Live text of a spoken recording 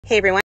Hey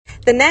everyone.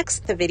 The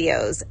next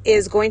videos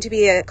is going to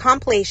be a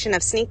compilation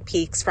of sneak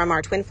peeks from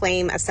our Twin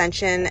Flame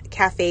Ascension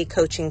Cafe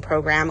coaching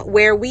program,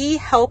 where we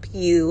help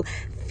you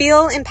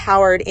feel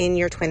empowered in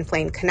your twin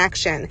flame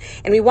connection.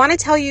 And we want to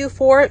tell you,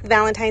 for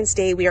Valentine's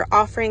Day, we are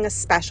offering a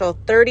special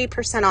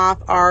 30% off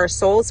our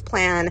Souls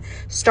Plan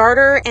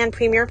starter and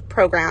premier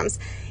programs.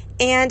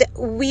 And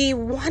we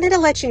wanted to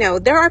let you know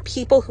there are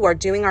people who are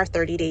doing our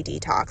 30-day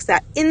detox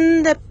that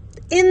in the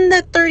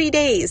 30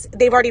 days,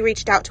 they've already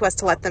reached out to us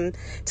to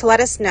let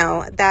us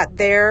know that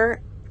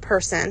their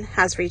person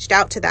has reached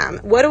out to them.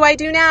 What do I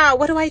do now?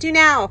 What do I do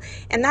now?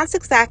 And that's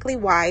exactly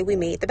why we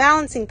made the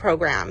balancing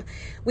program.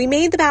 We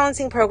made the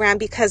balancing program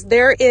because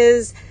there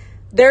is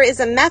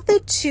a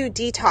method to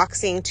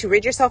detoxing to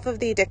rid yourself of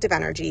the addictive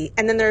energy.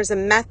 And then there's a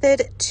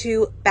method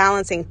to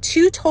balancing,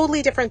 two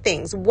totally different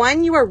things.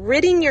 One, you are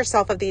ridding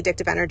yourself of the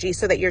addictive energy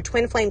so that your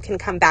twin flame can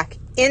come back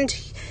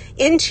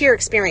into your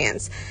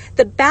experience.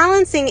 The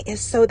balancing is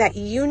so that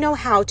you know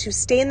how to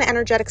stay in the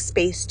energetic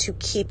space to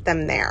keep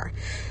them there.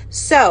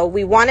 So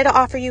we wanted to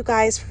offer you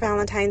guys for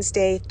Valentine's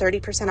Day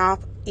 30% off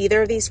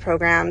either of these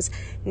programs.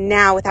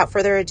 Now, without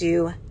further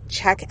ado,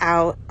 check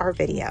out our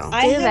video.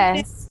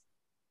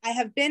 I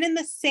have been in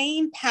the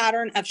same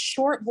pattern of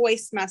short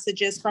voice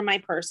messages from my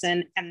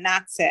person, and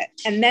that's it.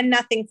 And then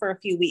nothing for a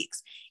few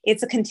weeks.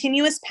 It's a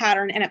continuous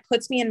pattern, and it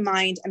puts me in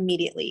mind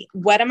immediately.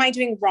 What am I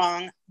doing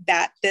wrong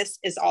that this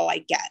is all I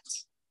get?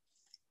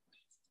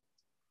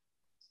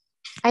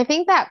 I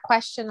think that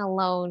question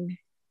alone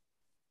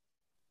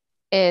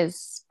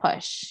is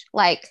push.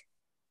 Like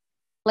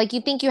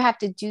you think you have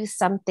to do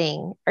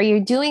something, or you're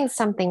doing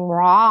something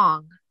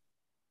wrong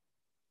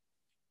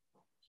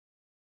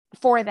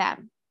for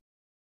them.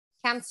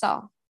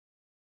 Cancel.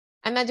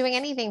 I'm not doing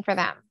anything for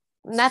them.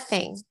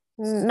 Nothing.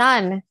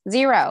 None.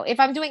 Zero. If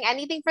I'm doing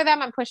anything for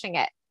them, I'm pushing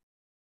it.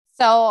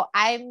 So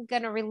I'm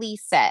going to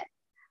release it.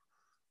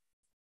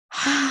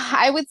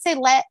 I would say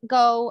let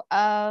go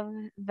of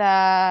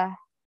the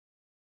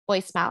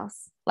voicemails.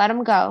 Let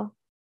them go.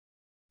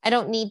 I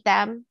don't need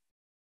them.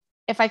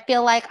 If I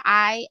feel like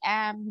I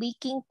am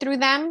leaking through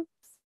them,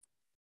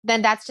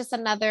 then that's just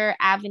another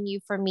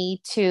avenue for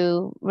me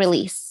to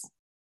release.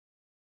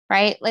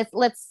 Right?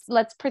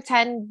 Let's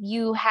pretend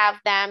you have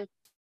them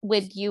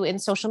with you in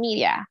social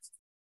media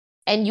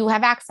and you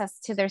have access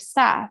to their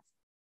stuff.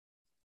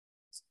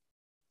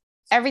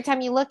 Every time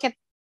you look at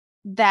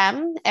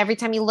them, every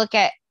time you look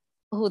at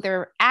who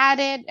they're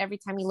added, every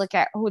time you look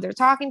at who they're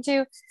talking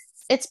to,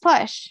 it's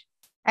push,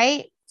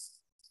 right?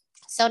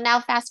 So now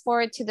fast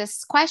forward to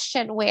this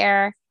question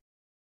where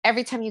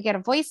every time you get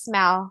a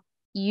voicemail,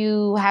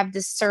 you have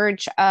this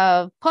surge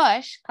of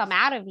push come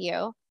out of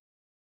you,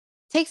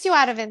 takes you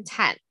out of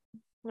intent.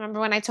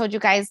 Remember when I told you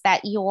guys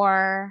that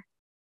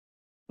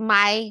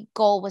my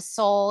goal was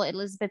soul,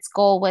 Elizabeth's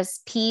goal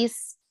was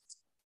peace?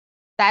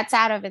 That's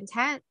out of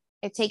intent.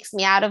 It takes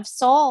me out of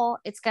soul.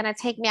 It's going to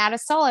take me out of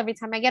soul every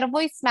time I get a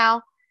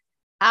voicemail.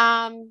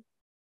 I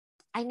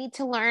need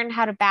to learn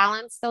how to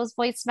balance those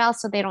voicemails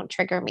so they don't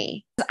trigger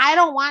me. I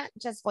don't want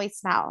just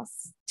voicemails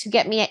to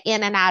get me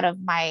in and out of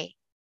my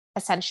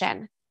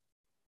ascension.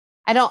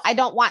 I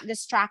don't want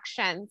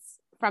distractions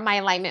from my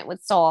alignment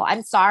with soul.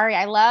 I'm sorry.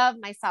 I love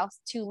myself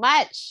too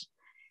much.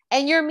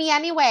 And you're me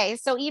anyway.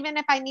 So even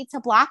if I need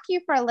to block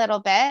you for a little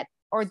bit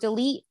or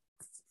delete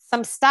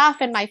some stuff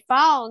in my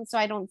phone so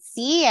I don't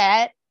see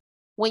it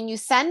when you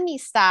send me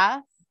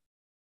stuff,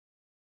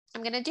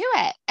 I'm going to do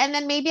it. And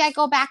then maybe I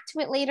go back to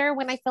it later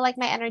when I feel like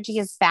my energy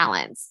is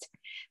balanced.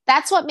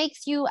 That's what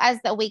makes you as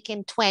the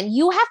awakened twin.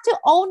 You have to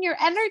own your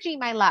energy,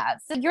 my love.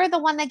 So you're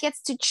the one that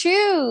gets to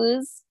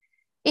choose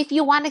if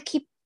you want to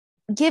keep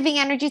giving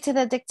energy to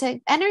the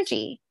addictive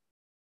energy.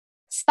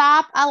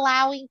 Stop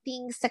allowing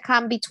things to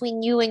come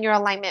between you and your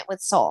alignment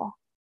with soul.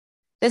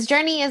 This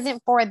journey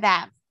isn't for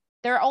them.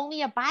 They're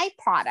only a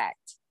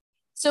byproduct.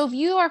 So if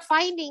you are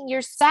finding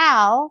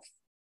yourself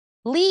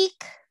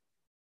leak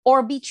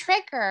or be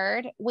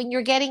triggered when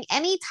you're getting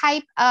any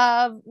type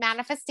of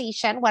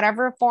manifestation,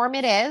 whatever form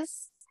it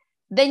is,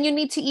 then you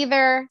need to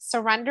either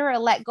surrender or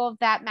let go of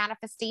that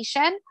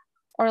manifestation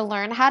or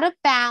learn how to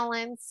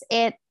balance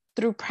it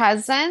through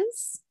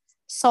presence,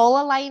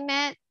 soul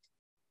alignment,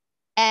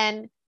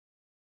 and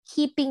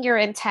keeping your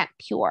intent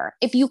pure.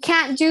 If you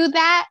can't do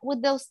that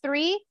with those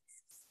three,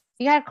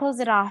 you got to close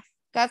it off.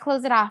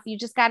 You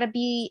just got to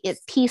be at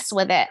peace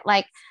with it.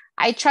 Like,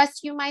 I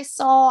trust you, my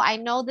soul. I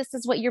know this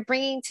is what you're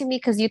bringing to me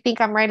because you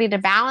think I'm ready to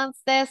balance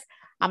this.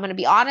 I'm going to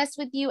be honest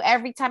with you.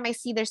 Every time I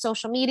see their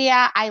social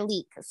media, I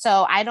leak.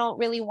 So I don't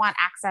really want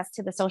access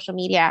to the social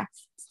media.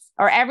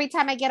 Or every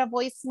time I get a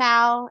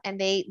voicemail and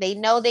they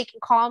know they can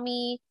call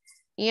me,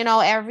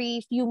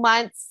 every few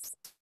months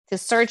to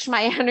search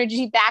my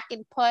energy back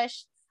and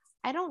push.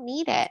 I don't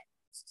need it.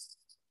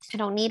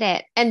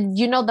 And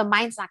the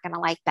mind's not going to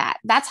like that.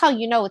 That's how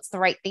you know it's the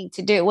right thing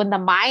to do. When the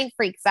mind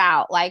freaks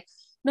out, like,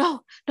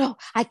 no,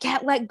 I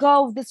can't let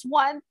go of this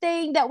one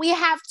thing that we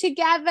have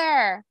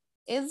together.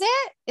 Is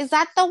it? Is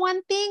that the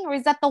one thing? Or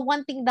is that the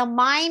one thing the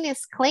mind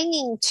is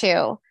clinging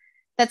to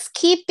that's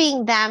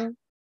keeping them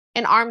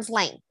in arm's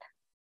length?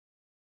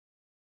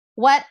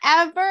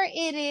 Whatever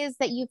it is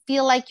that you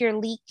feel like you're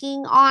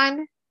leaking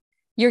on,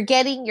 you're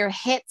getting your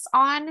hits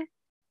on,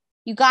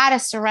 you got to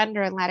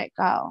surrender and let it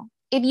go.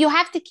 If you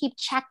have to keep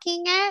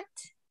checking it,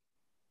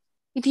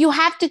 if you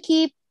have to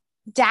keep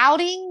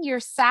doubting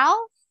yourself,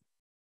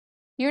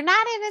 you're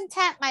not in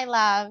intent, my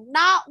love.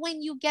 Not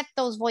when you get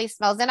those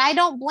voicemails. And I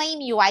don't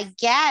blame you. I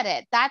get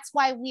it. That's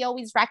why we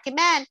always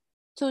recommend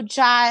to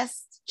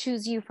just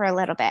choose you for a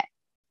little bit.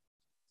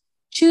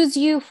 Choose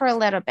you for a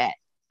little bit.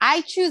 I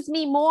choose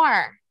me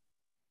more.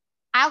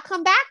 I'll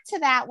come back to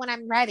that when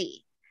I'm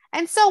ready.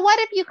 And so what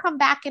if you come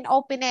back and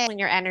open it when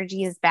your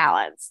energy is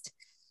balanced?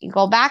 You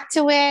go back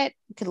to it.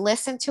 You can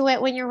listen to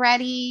it when you're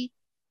ready.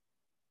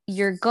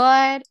 You're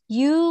good.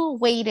 You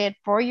waited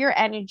for your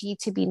energy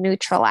to be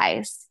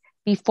neutralized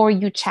before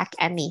you check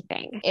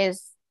anything.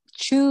 Is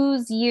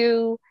choose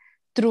you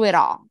through it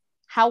all.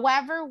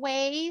 However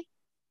way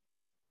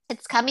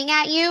it's coming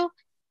at you,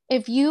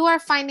 if you are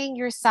finding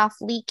yourself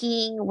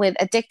leaking with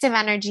addictive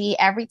energy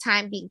every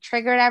time, being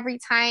triggered every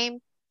time,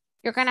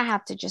 you're going to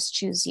have to just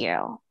choose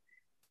you.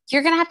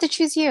 You're going to have to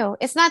choose you.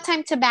 It's not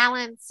time to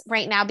balance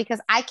right now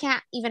because I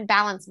can't even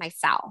balance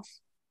myself.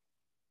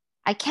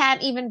 I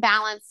can't even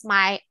balance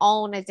my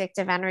own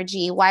addictive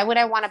energy. Why would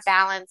I want to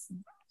balance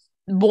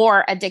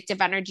more addictive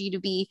energy to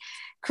be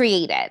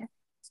created?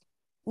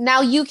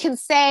 Now you can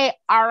say,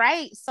 all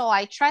right, so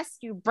I trust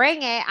you,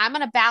 bring it. I'm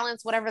going to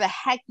balance whatever the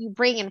heck you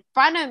bring in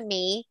front of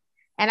me,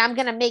 and I'm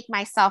going to make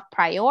myself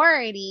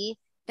priority.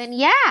 Then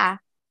yeah,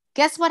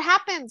 guess what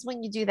happens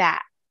when you do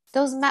that?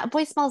 Those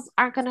voicemails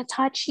aren't going to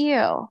touch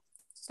you.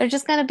 They're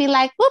just going to be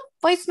like, whoop,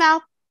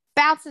 voicemail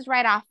bounces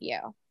right off you.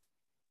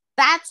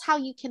 That's how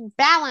you can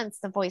balance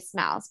the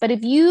voicemails. But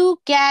if you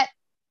get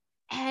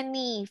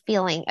any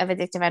feeling of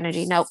addictive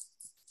energy, nope,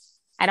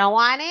 I don't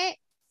want it.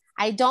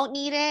 I don't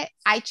need it.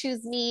 I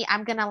choose me.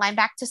 I'm going to line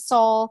back to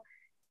soul.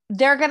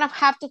 They're going to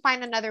have to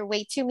find another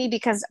way to me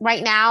because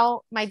right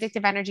now my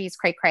addictive energy is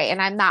cray cray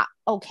and I'm not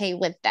okay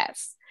with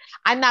this.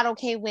 I'm not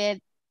okay with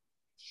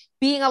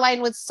being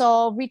aligned with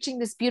soul, reaching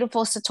this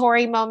beautiful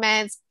Satori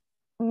moments,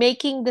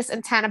 making this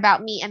intent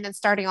about me, and then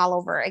starting all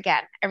over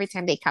again every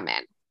time they come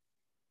in.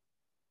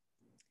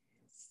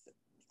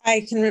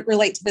 I can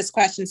relate to this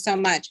question so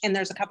much. And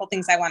there's a couple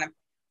things I want to.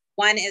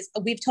 One is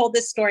we've told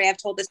this story. I've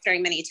told this story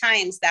many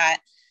times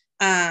that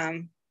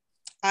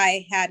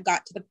I had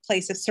got to the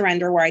place of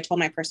surrender where I told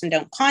my person,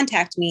 don't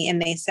contact me.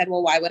 And they said,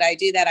 well, why would I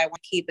do that? I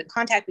want to keep in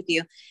contact with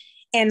you.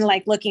 And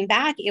like looking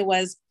back, it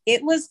was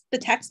the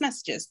text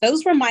messages.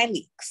 Those were my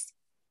leaks.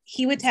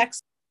 He would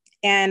text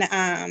and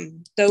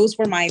those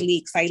were my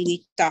leaks. I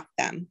leaked off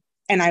them.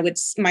 And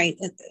my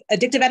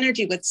addictive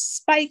energy would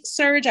spike,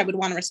 surge. I would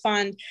want to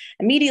respond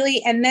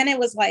immediately. And then it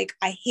was like,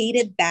 I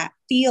hated that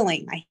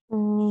feeling. I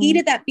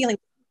hated that feeling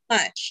so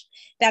much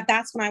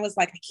that's when I was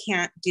like, I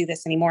can't do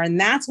this anymore. And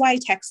that's why I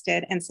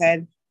texted and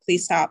said,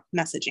 please stop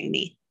messaging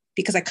me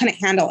because I couldn't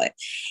handle it.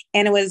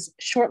 And it was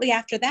shortly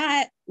after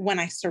that when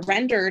I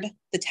surrendered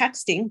the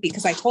texting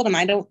because I told him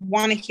I don't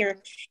want to hear.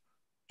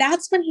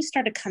 That's when he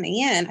started coming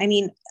in. I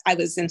mean, I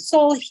was in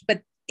soul,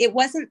 but it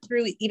wasn't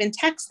through even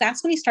text.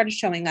 That's when he started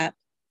showing up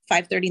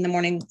 5:30 in the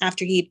morning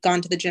after he'd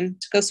gone to the gym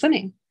to go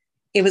swimming.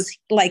 It was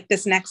like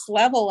this next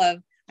level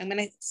of, I'm going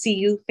to see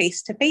you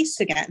face to face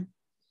again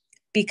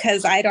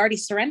because I'd already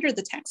surrendered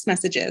the text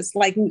messages.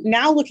 Like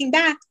now looking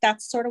back,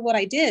 that's sort of what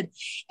I did.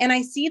 And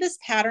I see this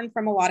pattern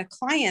from a lot of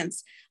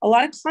clients. A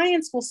lot of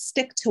clients will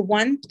stick to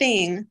one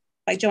thing,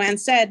 like Joanne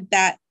said,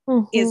 that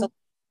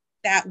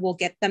will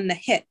get them the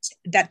hit,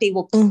 that they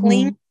will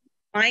cling.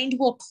 Mind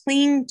will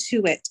cling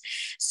to it.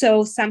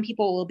 So some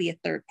people will be a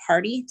third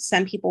party.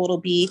 Some people it'll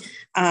be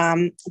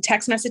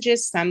text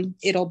messages. Some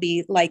it'll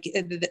be like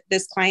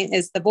this client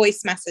is the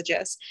voice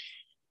messages.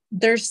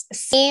 There's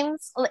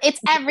Games. It's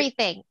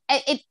everything.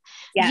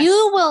 Yes.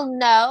 You will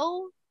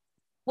know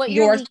what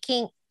you're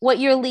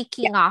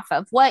leaking off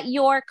of, what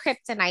your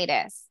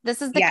kryptonite is.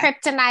 This is the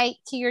kryptonite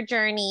to your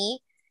journey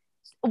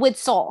with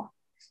soul.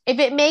 If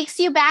it makes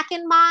you back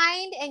in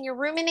mind and you're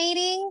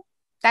ruminating,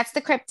 that's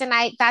the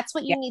kryptonite. That's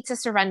what you need to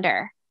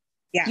surrender.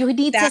 Yeah. You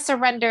need to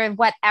surrender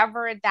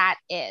whatever that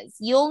is.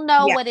 You'll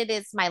know what it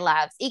is, my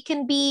loves. It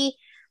can be,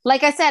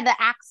 like I said, the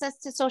access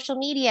to social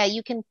media.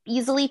 You can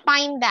easily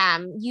find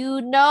them.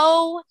 You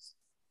know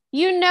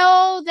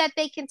that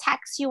they can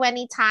text you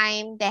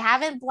anytime. They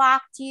haven't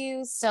blocked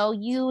you. So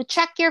you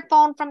check your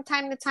phone from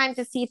time to time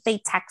to see if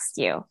they text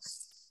you.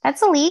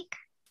 That's a leak.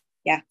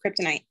 Yeah,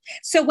 kryptonite.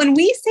 So when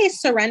we say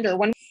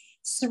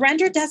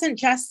surrender doesn't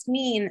just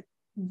mean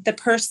the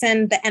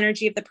person, the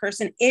energy of the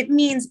person. It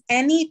means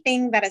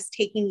anything that is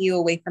taking you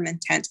away from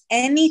intent,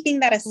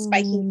 anything that is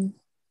spiking,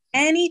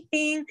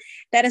 anything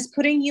that is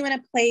putting you in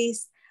a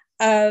place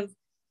of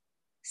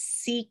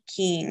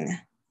seeking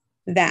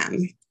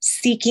them,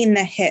 seeking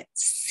the hit,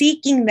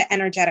 seeking the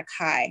energetic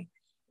high.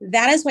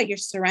 That is what you're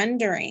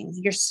surrendering.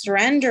 You're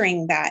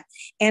surrendering that.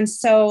 And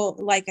so,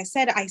 like I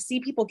said, I see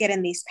people get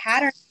in these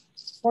patterns,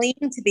 cling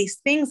to these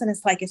things. And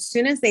it's like, as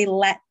soon as they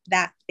let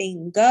that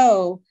thing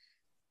go,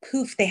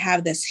 poof, they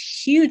have this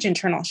huge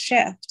internal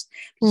shift.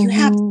 You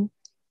have to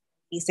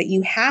face it.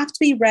 You have to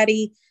be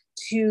ready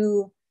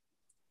to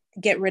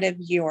get rid of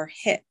your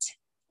hit.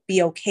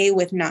 Be okay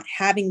with not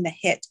having the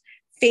hit.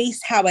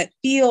 Face how it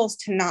feels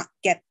to not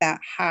get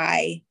that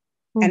high.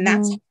 And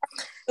that's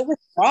the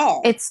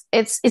withdrawal.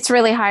 It's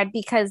really hard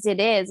because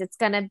it's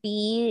going to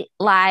be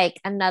like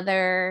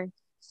another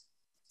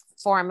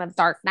form of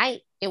dark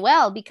night. It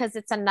will, because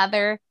it's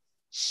another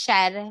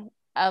shed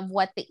of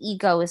what the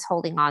ego is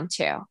holding on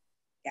to.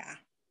 Yeah.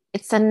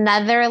 It's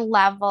another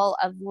level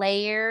of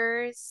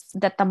layers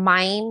that the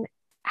mind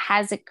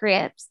has it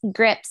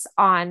grips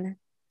on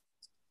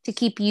to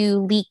keep you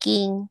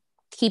leaking,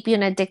 keep you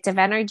in addictive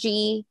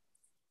energy.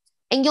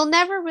 And you'll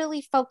never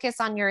really focus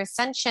on your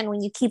ascension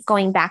when you keep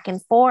going back and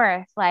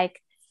forth.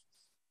 Like,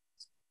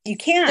 you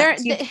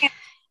can't.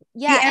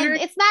 Yeah, and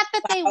it's not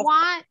that they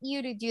want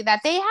you to do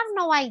that. They have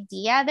no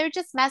idea. They're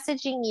just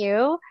messaging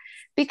you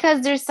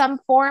because there's some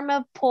form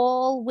of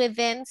pull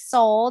within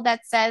soul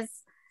that says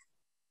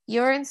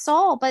you're in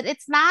soul, but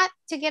it's not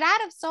to get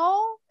out of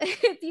soul.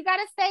 You got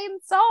to stay in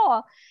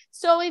soul.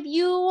 So if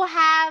you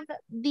have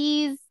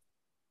these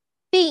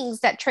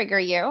things that trigger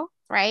you,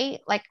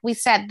 right? Like we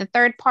said, the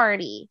third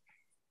party,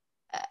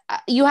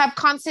 you have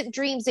constant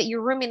dreams that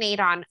you ruminate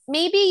on.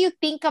 Maybe you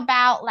think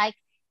about like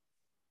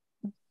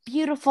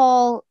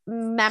beautiful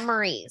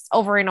memories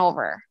over and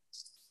over.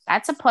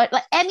 That's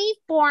like any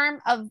form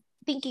of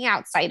thinking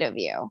outside of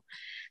you,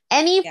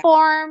 any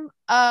form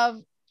of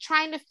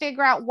trying to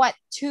figure out what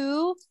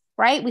to,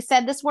 right? We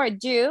said this word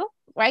do,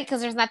 right?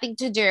 Because there's nothing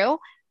to do.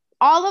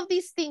 All of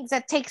these things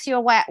that takes you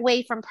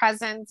away from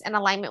presence and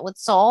alignment with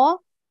soul,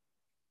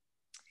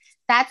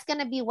 that's going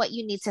to be what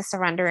you need to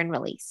surrender and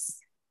release.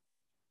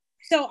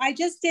 So I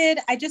just did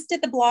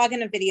the blog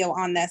and a video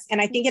on this, and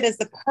I think it is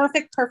the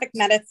perfect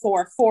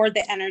metaphor for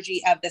the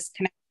energy of this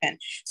connection.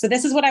 So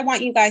this is what I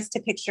want you guys to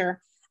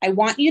picture. I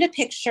want you to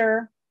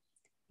picture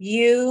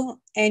you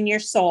and your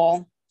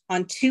soul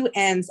on two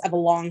ends of a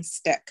long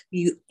stick.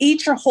 You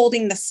each are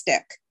holding the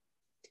stick.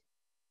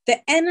 The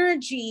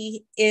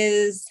energy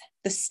is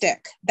the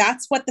stick.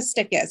 That's what the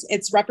stick is.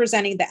 It's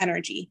representing the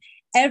energy.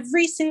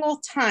 Every single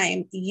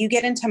time you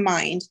get into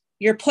mind,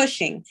 you're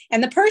pushing,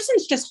 and the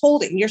person's just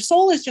holding. Your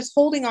soul is just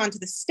holding on to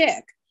the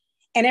stick.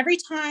 And every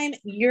time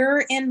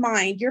you're in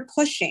mind, you're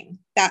pushing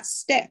that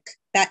stick,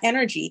 that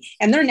energy,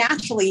 and they're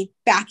naturally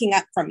backing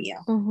up from you.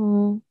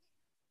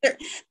 Mm-hmm.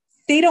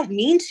 They don't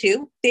mean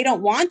to. They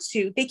don't want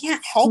to. They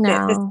can't help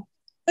it. This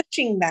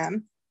pushing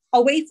them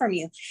away from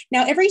you.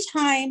 Now, every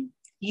time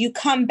you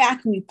come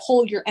back and you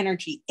pull your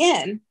energy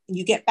in,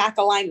 you get back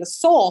aligned with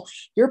soul,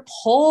 you're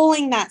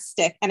pulling that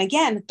stick. And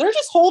again, they're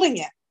just holding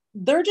it.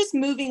 They're just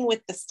moving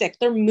with the stick.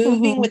 They're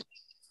moving with.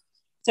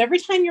 So every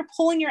time you're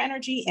pulling your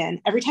energy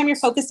in, every time you're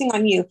focusing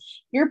on you,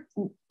 you're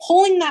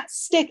pulling that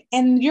stick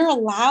and you're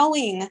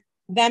allowing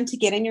them to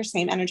get in your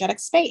same energetic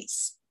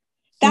space.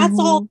 That's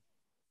all.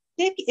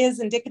 Stick is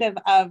indicative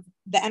of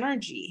the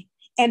energy,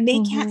 and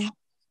they can't help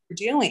what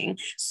you're doing.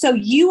 So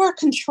you are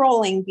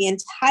controlling the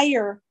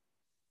entire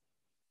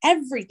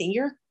everything.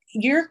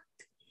 You're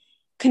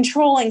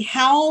controlling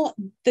how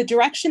the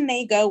direction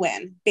they go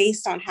in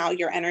based on how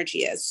your energy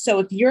is. So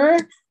if you're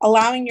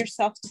allowing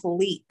yourself to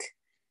leak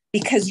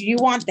because you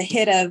want the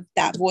hit of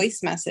that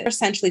voice message, you're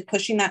essentially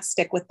pushing that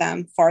stick with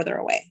them farther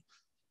away.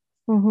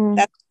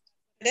 That's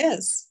what it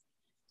is.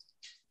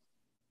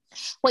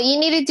 What you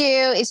need to do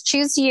is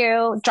choose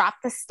you, drop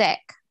the stick.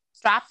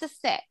 Drop the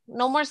stick.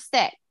 No more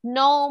stick.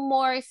 No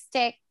more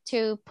stick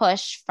to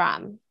push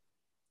from.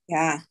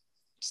 Yeah.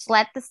 Just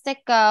let the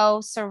stick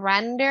go.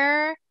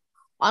 Surrender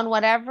on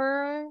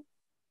whatever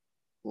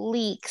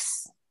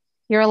leaks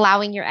you're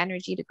allowing your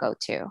energy to go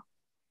to.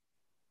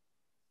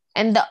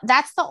 And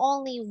that's the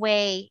only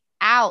way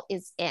out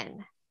is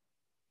in.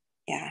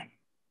 Yeah.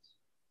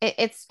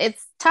 It's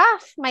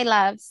tough, my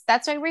loves.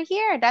 That's why we're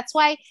here. That's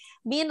why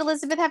me and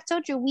Elizabeth have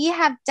told you, we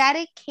have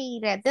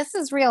dedicated, this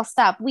is real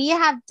stuff. We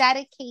have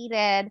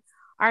dedicated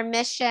our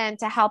mission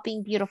to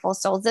helping beautiful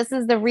souls. This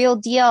is the real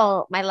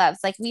deal, my loves.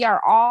 Like, we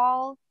are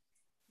all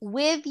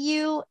with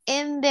you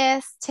in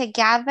this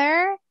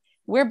together.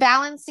 We're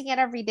balancing it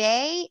every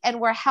day, and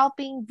we're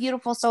helping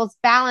beautiful souls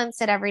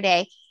balance it every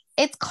day.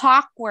 It's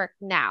clockwork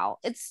now.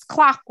 It's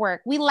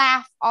clockwork. We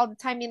laugh all the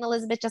time. Me and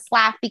Elizabeth just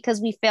laugh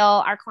because we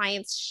feel our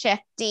clients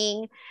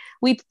shifting.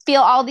 We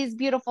feel all these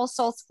beautiful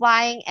souls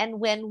flying. And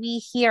when we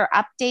hear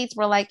updates,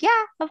 we're like,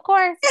 yeah, of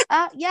course.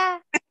 Yeah,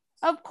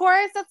 of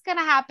course that's going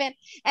to happen.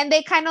 And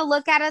they kind of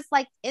look at us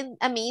like in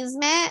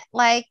amazement,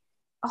 like,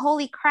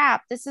 holy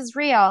crap, this is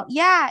real.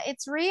 Yeah,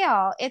 it's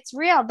real. It's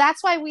real.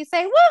 That's why we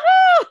say,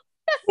 woohoo!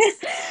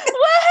 Woohoo!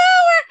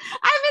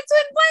 I'm a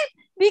twin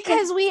flame,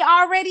 because we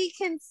already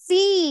can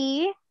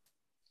see.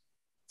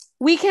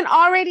 We can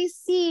already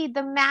see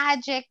the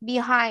magic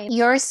behind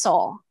your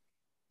soul.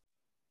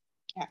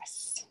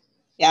 Yes.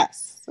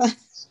 Yes.